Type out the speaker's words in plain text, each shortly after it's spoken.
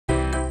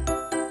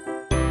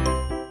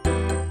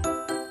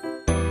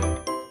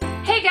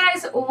Hey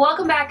guys,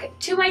 welcome back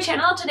to my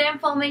channel. Today I'm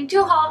filming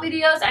two haul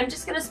videos. I'm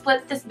just going to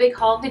split this big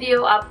haul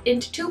video up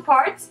into two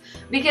parts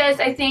because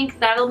I think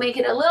that'll make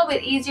it a little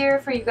bit easier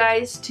for you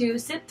guys to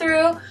sit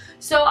through.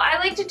 So I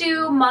like to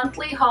do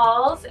monthly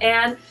hauls,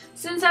 and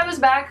since I was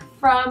back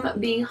from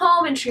being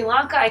home in Sri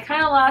Lanka, I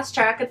kind of lost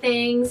track of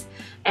things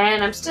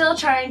and I'm still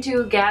trying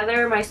to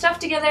gather my stuff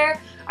together.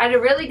 I had a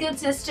really good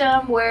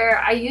system where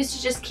I used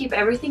to just keep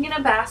everything in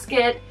a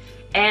basket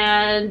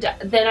and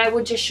then I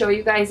would just show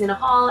you guys in a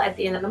haul at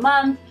the end of the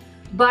month.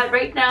 But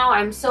right now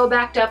I'm so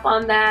backed up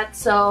on that,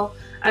 so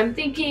I'm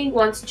thinking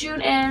once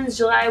June ends,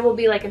 July will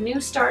be like a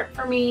new start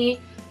for me,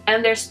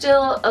 and there's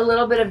still a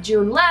little bit of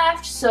June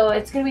left, so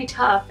it's gonna be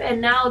tough. And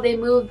now they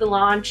moved the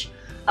launch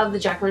of the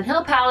Jaclyn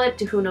Hill palette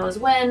to who knows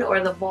when, or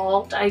the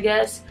vault, I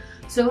guess.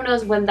 So who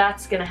knows when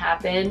that's gonna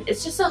happen.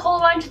 It's just a whole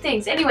bunch of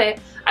things. Anyway,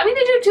 I'm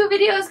gonna do two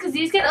videos because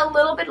these get a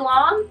little bit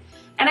long,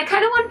 and I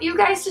kind of want you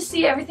guys to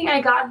see everything I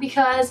got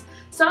because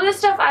some of this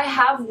stuff I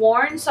have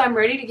worn, so I'm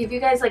ready to give you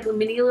guys like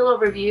mini little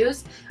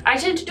reviews. I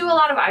tend to do a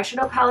lot of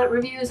eyeshadow palette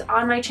reviews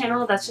on my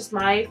channel. That's just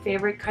my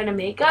favorite kind of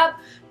makeup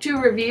to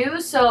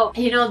review. So,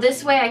 you know,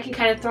 this way I can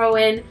kind of throw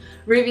in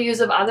reviews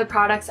of other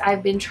products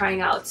I've been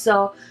trying out.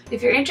 So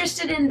if you're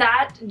interested in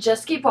that,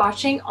 just keep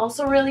watching.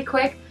 Also really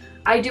quick,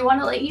 I do want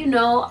to let you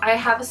know I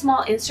have a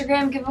small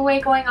Instagram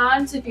giveaway going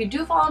on. So if you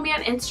do follow me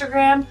on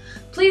Instagram,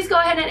 please go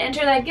ahead and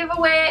enter that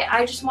giveaway.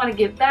 I just want to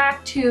give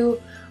back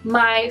to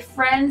my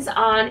friends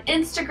on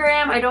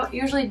Instagram. I don't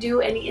usually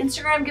do any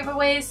Instagram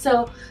giveaways,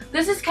 so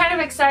this is kind of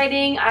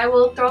exciting. I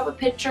will throw up a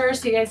picture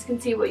so you guys can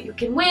see what you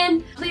can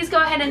win. Please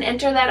go ahead and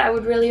enter that. I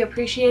would really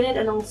appreciate it.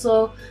 And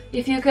also,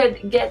 if you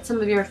could get some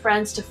of your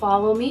friends to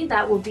follow me,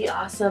 that would be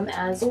awesome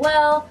as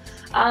well.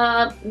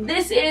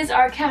 This is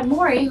our cat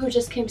Maury, who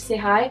just came to say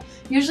hi.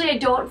 Usually I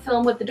don't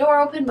film with the door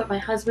open, but my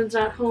husband's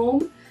not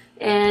home,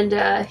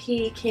 and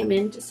he came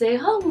in to say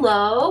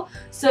hello,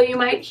 so you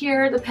might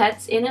hear the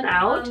pets in and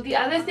out. The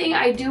other thing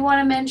I do want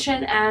to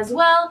mention as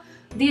well,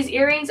 these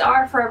earrings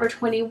are Forever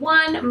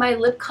 21. My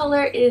lip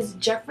color is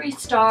Jeffree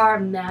Star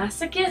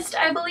Masochist,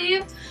 I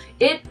believe.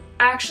 It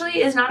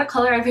actually is not a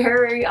color I wear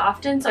very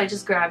often, so I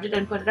just grabbed it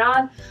and put it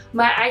on.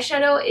 My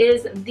eyeshadow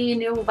is the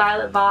new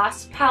Violet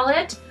Voss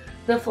palette,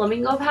 the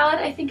Flamingo palette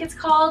I think it's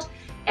called.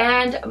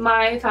 And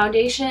my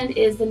foundation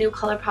is the new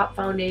ColourPop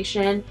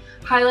foundation.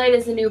 Highlight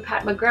is the new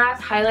Pat McGrath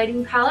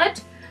highlighting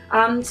palette.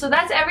 So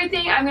that's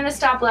everything. I'm going to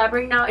stop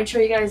blabbering now and show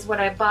you guys what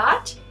I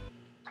bought.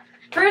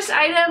 First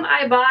item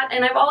I bought,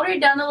 and I've already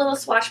done a little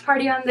swatch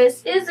party on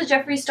this, is the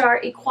Jeffree Star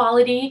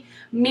Equality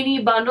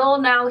mini bundle.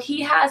 Now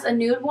he has a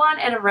nude one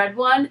and a red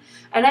one,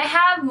 and I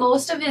have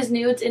most of his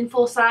nudes in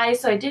full size,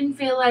 so I didn't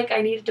feel like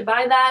I needed to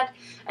buy that.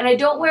 And I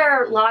don't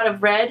wear a lot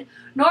of red,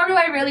 nor do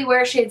I really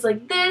wear shades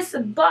like this,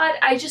 but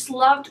I just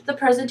loved the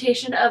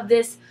presentation of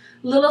this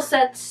little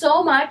set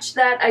so much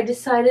that I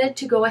decided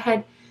to go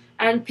ahead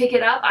and pick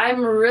it up.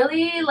 I'm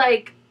really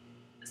like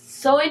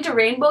so into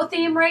rainbow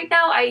theme right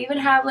now. I even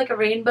have like a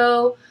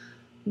rainbow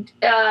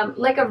playlist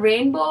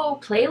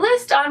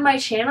on my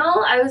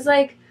channel. I was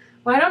like,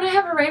 why don't I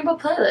have a rainbow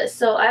playlist?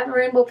 So I have a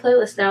rainbow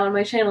playlist now on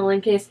my channel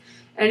in case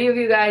any of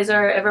you guys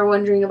are ever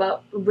wondering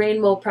about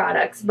rainbow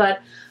products.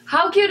 But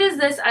how cute is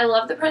this? I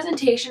love the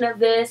presentation of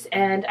this,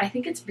 and I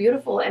think it's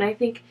beautiful, and I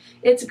think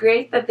it's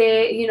great that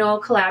they, you know,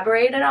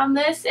 collaborated on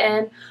this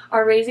and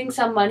are raising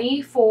some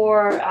money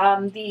for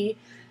the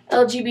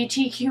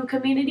LGBTQ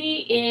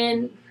community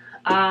in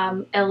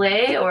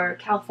LA or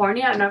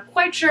California. I'm not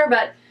quite sure,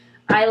 but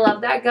I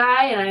love that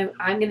guy, and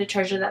I'm going to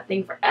treasure that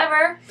thing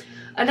forever.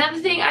 Another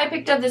thing I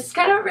picked up, this is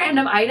kind of a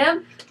random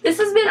item. This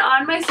has been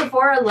on my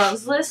Sephora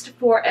loves list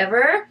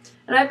forever,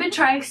 and I've been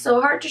trying so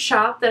hard to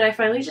shop that I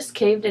finally just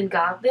caved and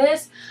got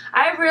this.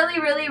 I have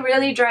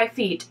really dry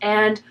feet,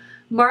 and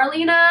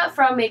Marlena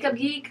from Makeup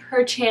Geek,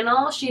 her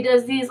channel, she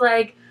does these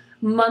like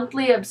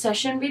monthly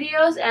obsession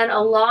videos, and a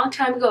long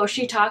time ago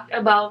she talked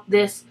about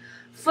this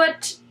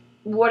foot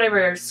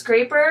whatever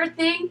scraper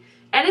thing,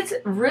 and it's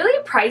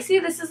really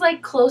pricey. This is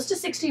like close to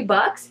 60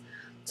 bucks.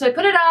 So I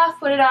put it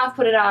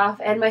off,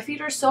 and my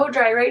feet are so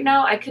dry right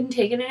now, I couldn't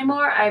take it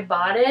anymore. I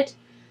bought it.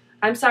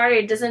 I'm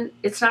sorry,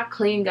 it's not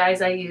clean,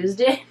 guys. I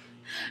used it.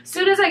 As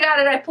soon as I got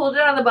it, I pulled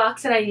it out of the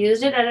box and I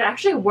used it, and it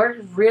actually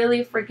worked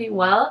really freaking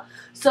well.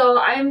 So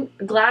I'm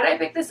glad I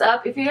picked this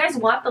up. If you guys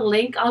want the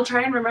link, I'll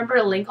try and remember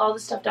to link all the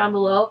stuff down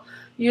below.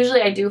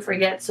 Usually I do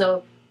forget,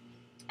 so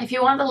if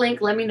you want the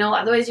link, let me know.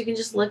 Otherwise, you can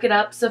just look it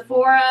up.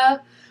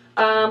 Sephora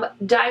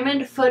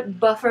Diamond Foot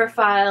Buffer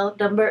File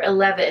number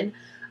 11.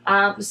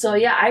 So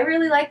yeah, I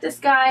really like this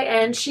guy,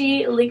 and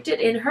she linked it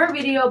in her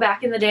video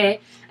back in the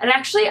day. And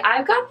actually,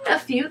 I've gotten a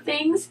few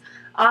things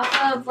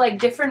off of like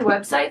different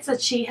websites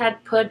that she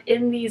had put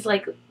in these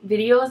like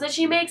videos that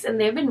she makes, and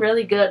they've been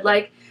really good.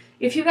 Like,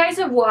 if you guys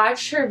have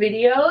watched her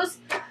videos,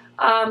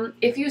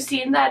 if you've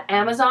seen that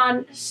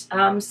Amazon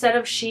set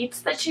of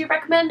sheets that she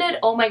recommended,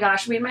 oh my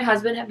gosh, me and my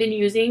husband have been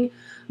using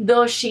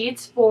those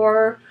sheets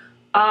for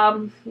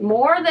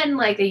more than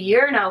like a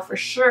year now for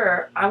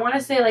sure. I want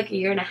to say like a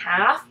year and a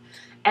half.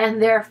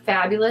 And they're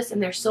fabulous,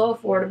 and they're so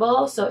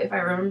affordable. So if I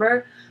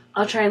remember,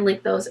 I'll try and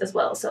link those as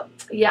well. So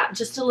yeah,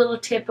 just a little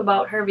tip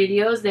about her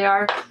videos. They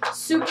are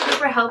super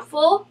duper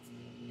helpful.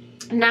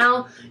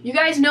 Now, you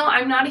guys know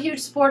I'm not a huge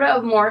supporter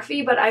of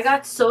Morphe, but I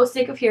got so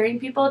sick of hearing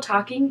people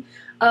talking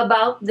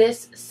about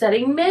this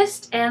setting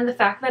mist and the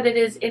fact that it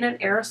is in an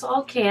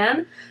aerosol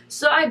can.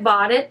 So I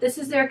bought it. This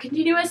is their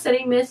continuous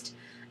setting mist.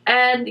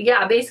 And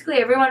yeah, basically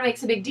everyone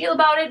makes a big deal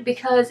about it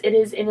because it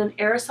is in an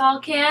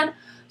aerosol can.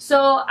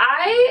 So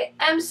I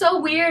am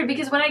so weird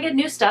because when I get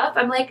new stuff,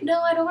 I'm like,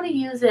 no, I don't want to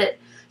use it.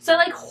 So I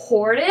like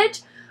hoard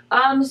it.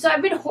 So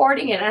I've been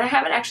hoarding it, and I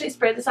haven't actually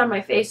sprayed this on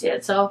my face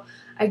yet. So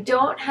I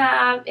don't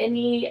have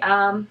any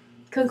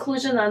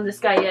conclusion on this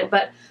guy yet,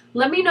 but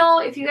let me know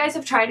if you guys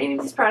have tried any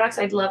of these products.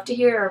 I'd love to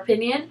hear your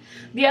opinion.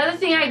 The other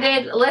thing I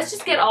did, let's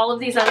just get all of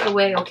these out of the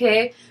way,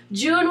 okay?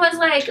 June was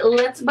like,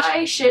 let's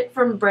buy shit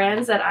from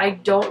brands that I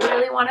don't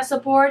really want to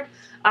support.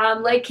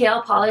 Like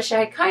Kale Polish,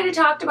 I kind of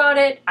talked about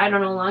it, I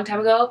don't know, a long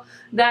time ago,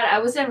 that I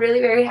wasn't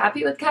really very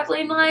happy with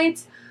Kathleen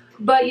Lights.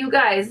 But you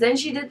guys, then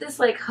she did this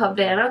like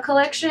Havana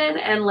collection,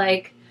 and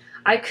like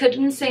I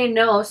couldn't say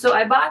no. So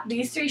I bought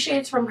these 3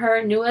 shades from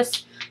her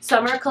newest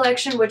summer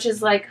collection, which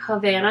is like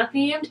Havana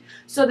themed.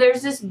 So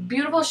there's this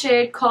beautiful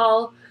shade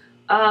called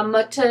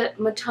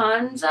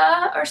Matanza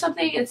or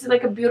something. It's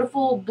like a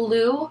beautiful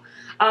blue.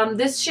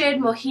 This shade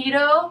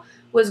Mojito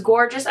was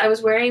gorgeous. I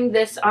was wearing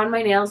this on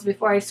my nails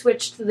before I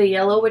switched to the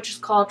yellow, which is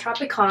called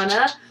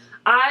Tropicana.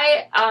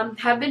 I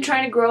have been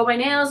trying to grow my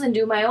nails and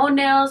do my own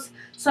nails.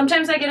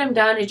 Sometimes I get them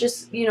done, it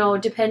just, you know,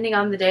 depending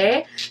on the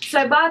day. So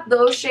I bought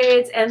those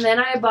shades, and then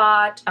I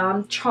bought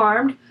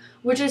Charmed,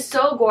 which is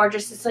so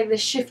gorgeous. It's like the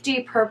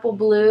shifty purple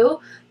blue.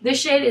 This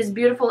shade is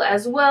beautiful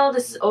as well.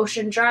 This is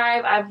Ocean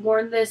Drive. I've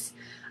worn this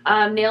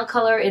nail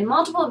color in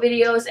multiple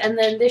videos. And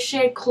then this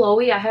shade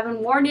Chloe I haven't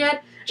worn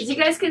yet. As you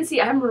guys can see,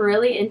 I'm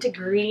really into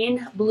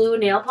green, blue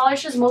nail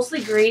polishes,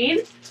 mostly green.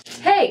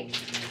 Hey,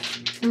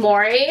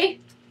 Maury.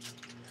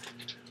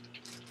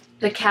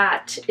 The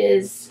cat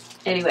is,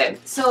 anyway,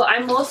 so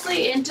I'm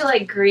mostly into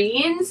like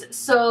greens.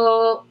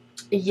 So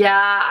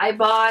yeah,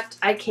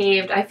 I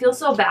caved. I feel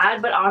so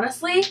bad, but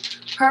honestly,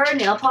 her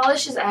nail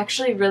polish is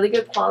actually really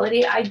good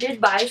quality. I did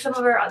buy some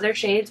of her other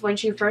shades when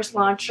she first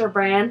launched her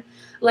brand.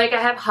 Like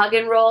I have Hug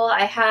and Roll,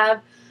 I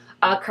have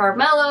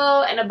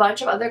Carmelo, and a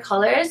bunch of other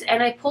colors.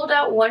 And I pulled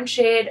out one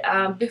shade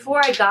before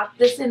I got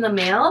this in the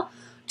mail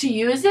to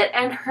use it,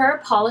 and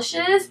her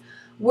polishes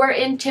were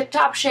in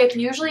tip-top shape.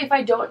 Usually if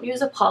I don't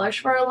use a polish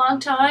for a long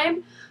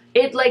time,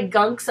 it like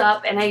gunks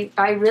up and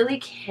I really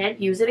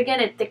can't use it again.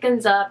 It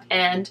thickens up,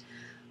 and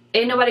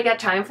ain't nobody got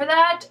time for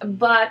that.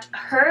 But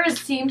hers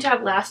seem to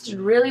have lasted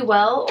really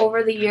well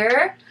over the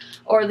year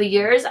or the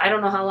years. I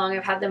don't know how long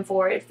I've had them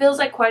for. It feels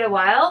like quite a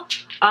while.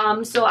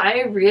 So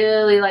I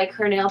really like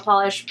her nail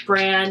polish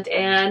brand,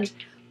 and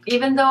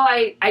even though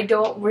I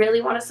don't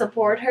really want to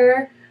support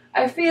her,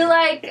 I feel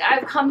like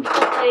I've come to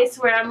a place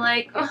where I'm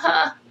like,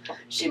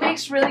 she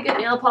makes really good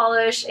nail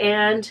polish.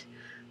 And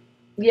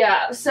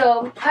yeah,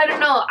 so I don't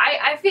know,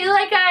 I feel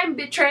like I'm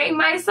betraying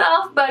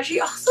myself, but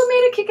she also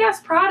made a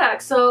kick-ass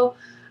product, so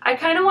I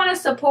kind of want to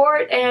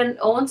support and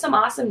own some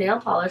awesome nail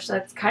polish.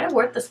 That's kind of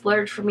worth the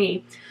splurge for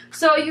me.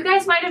 So you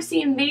guys might have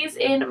seen these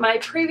in my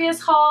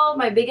previous haul,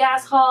 my big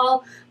ass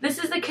haul.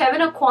 This is the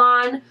Kevyn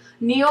Aucoin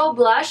Neo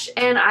Blush,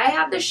 and I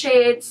have the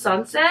shade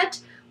Sunset.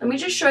 Let me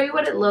just show you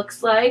what it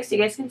looks like so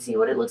you guys can see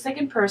what it looks like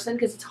in person,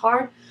 because it's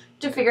hard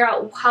to figure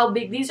out how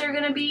big these are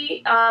going to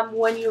be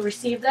when you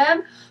receive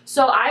them.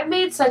 So I've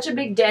made such a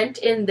big dent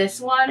in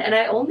this one, and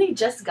I only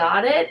just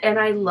got it, and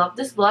I love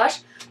this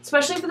blush,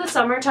 especially for the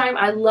summertime.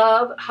 I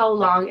love how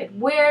long it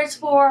wears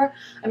for.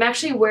 I'm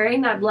actually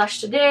wearing that blush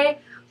today,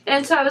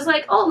 and so I was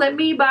like, oh, let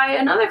me buy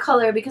another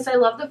color because I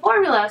love the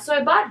formula. So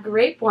I bought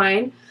Grape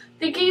Wine,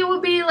 thinking it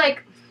would be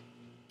like,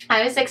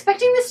 I was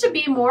expecting this to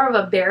be more of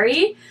a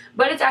berry,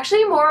 but it's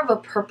actually more of a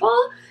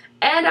purple,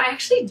 and I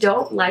actually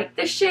don't like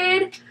this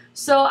shade.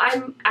 So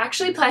I'm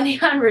actually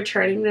planning on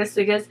returning this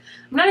because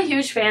I'm not a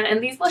huge fan,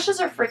 and these blushes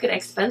are freaking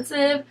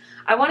expensive.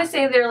 I want to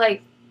say they're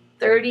like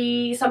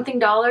 $30 something,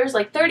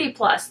 like 30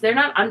 plus. They're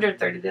not under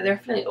 30, they're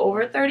definitely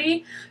over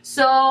 30.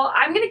 So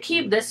I'm going to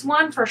keep this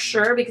one for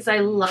sure because I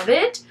love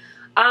it.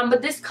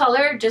 But this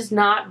color does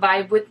not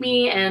vibe with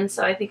me, and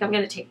so I think I'm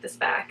going to take this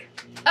back.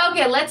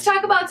 Okay, let's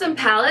talk about some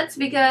palettes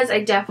because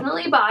I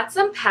definitely bought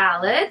some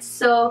palettes.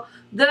 So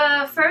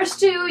the first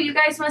two, you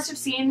guys must have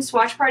seen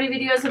swatch party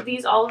videos of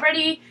these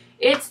already.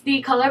 It's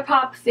the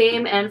ColourPop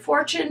Fame and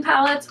Fortune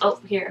palettes. Oh,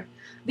 here.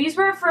 These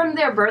were from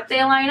their birthday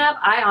lineup.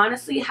 I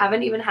honestly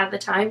haven't even had the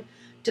time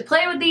to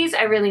play with these.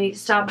 I really need to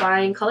stop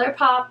buying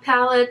ColourPop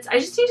palettes. I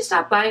just need to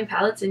stop buying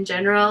palettes in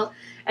general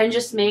and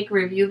just make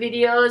review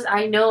videos.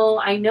 I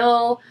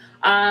know.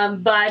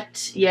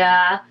 But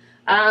yeah.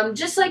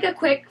 Just like a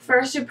quick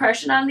first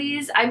impression on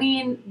these. I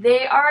mean,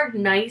 they are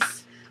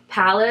nice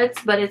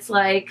palettes, but it's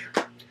like,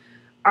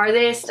 are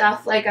they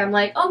stuff like I'm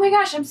like, oh my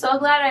gosh, I'm so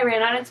glad I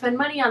ran out and spent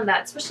money on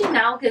that. Especially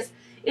now, because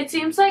it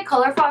seems like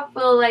ColourPop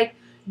will like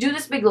do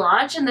this big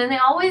launch, and then they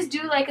always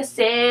do like a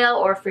sale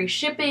or free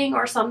shipping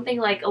or something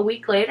like a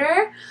week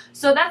later.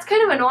 So that's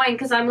kind of annoying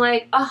because I'm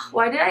like, oh,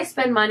 why did I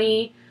spend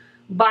money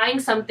buying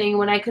something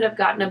when I could have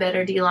gotten a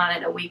better deal on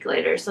it a week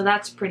later. So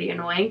that's pretty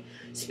annoying.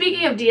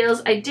 Speaking of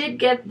deals, I did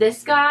get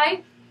this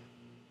guy.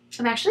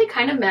 I'm actually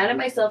kind of mad at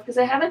myself because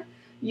I haven't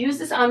used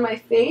this on my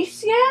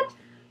face yet.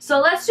 So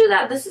let's do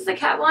that. This is the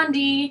Kat Von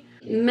D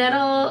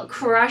Metal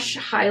Crush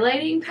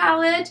Highlighting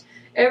Palette.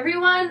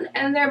 Everyone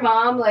and their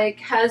mom like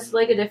has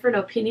like a different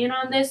opinion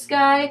on this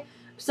guy.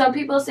 Some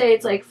people say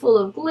it's like full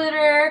of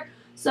glitter.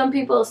 Some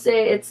people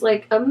say it's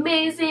like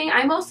amazing.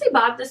 I mostly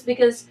bought this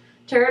because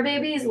Tara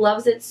Babies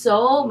loves it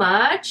so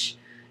much.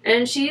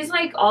 And she's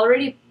like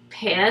already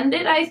panned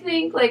it, I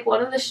think, like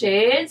one of the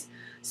shades.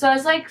 So I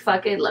was like,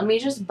 fuck it, let me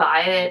just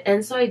buy it.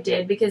 And so I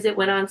did because it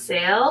went on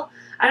sale.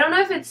 I don't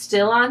know if it's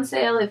still on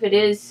sale. If it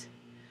is,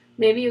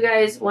 maybe you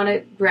guys want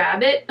to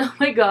grab it. Oh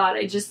my god,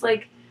 I just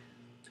like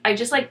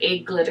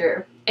ate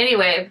glitter.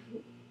 Anyway,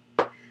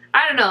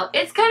 I don't know.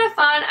 It's kind of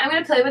fun. I'm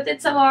going to play with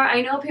it some more.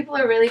 I know people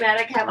are really mad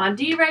at Kat Von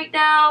D right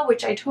now,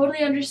 which I totally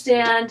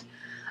understand.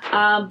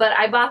 But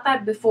I bought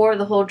that before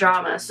the whole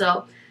drama.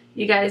 So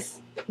you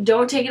guys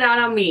don't take it out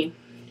on me.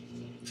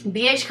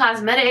 BH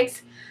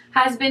Cosmetics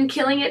has been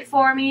killing it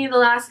for me the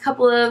last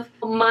couple of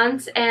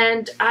months,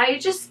 and I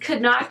just could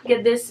not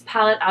get this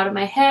palette out of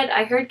my head.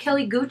 I heard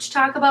Kelly Gooch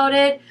talk about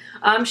it.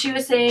 She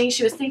was saying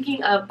she was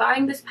thinking of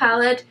buying this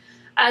palette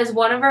as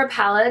one of her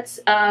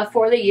palettes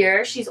for the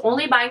year. She's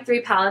only buying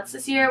 3 palettes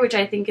this year, which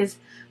I think is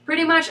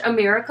pretty much a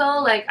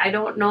miracle. Like, I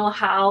don't know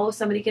how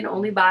somebody can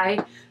only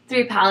buy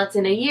 3 palettes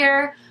in a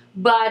year,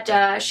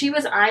 but she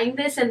was eyeing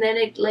this, and then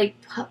it like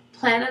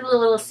planted a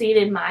little seed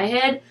in my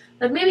head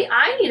that maybe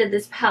I needed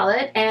this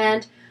palette,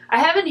 and I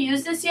haven't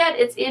used this yet.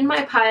 It's in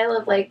my pile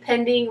of like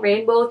pending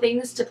rainbow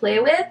things to play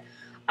with.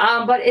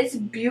 But it's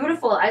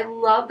beautiful. I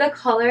love the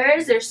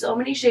colors. There's so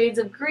many shades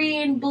of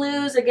green,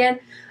 blues, again,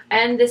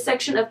 and this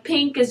section of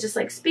pink is just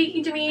like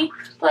speaking to me.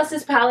 Plus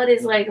this palette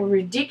is like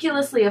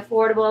ridiculously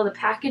affordable. The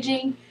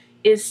packaging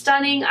is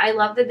stunning. I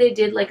love that they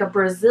did like a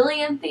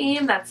Brazilian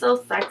theme. That's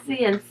so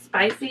sexy and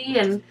spicy,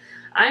 and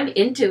I'm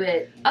into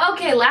it.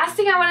 Okay, last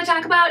thing I want to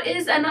talk about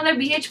is another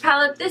BH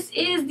palette. This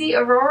is the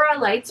Aurora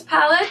Lights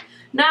palette.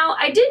 Now,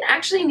 I didn't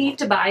actually need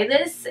to buy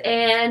this,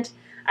 and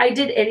I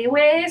did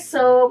anyway,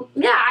 so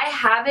yeah, I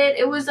have it.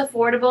 It was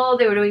affordable.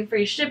 They were doing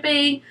free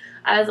shipping.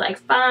 I was like,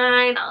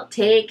 fine, I'll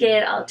take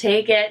it, I'll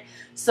take it.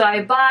 So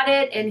I bought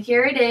it, and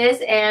here it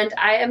is, and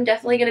I am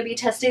definitely going to be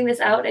testing this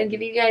out and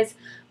giving you guys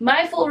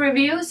my full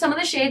review. Some of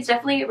the shades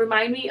definitely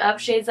remind me of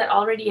shades that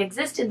already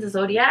exist in the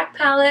Zodiac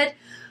palette,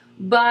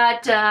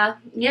 but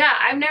yeah,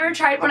 I've never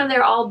tried one of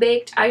their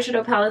all-baked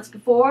eyeshadow palettes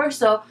before,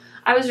 so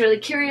I was really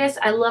curious.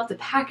 I love the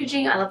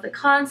packaging, I love the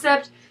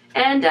concept,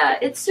 and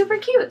it's super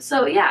cute.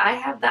 So yeah, I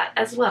have that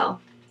as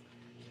well.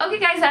 Okay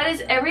guys, that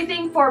is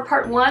everything for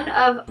part 1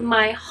 of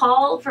my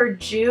haul for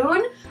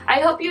June.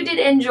 I hope you did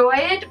enjoy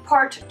it.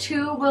 Part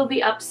 2 will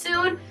be up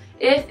soon.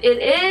 If it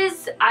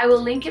is, I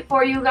will link it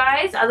for you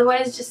guys.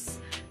 Otherwise, just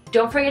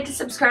don't forget to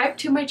subscribe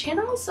to my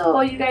channel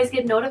so you guys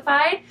get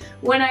notified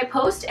when I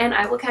post, and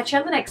I will catch you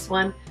on the next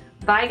one.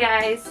 Bye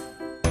guys.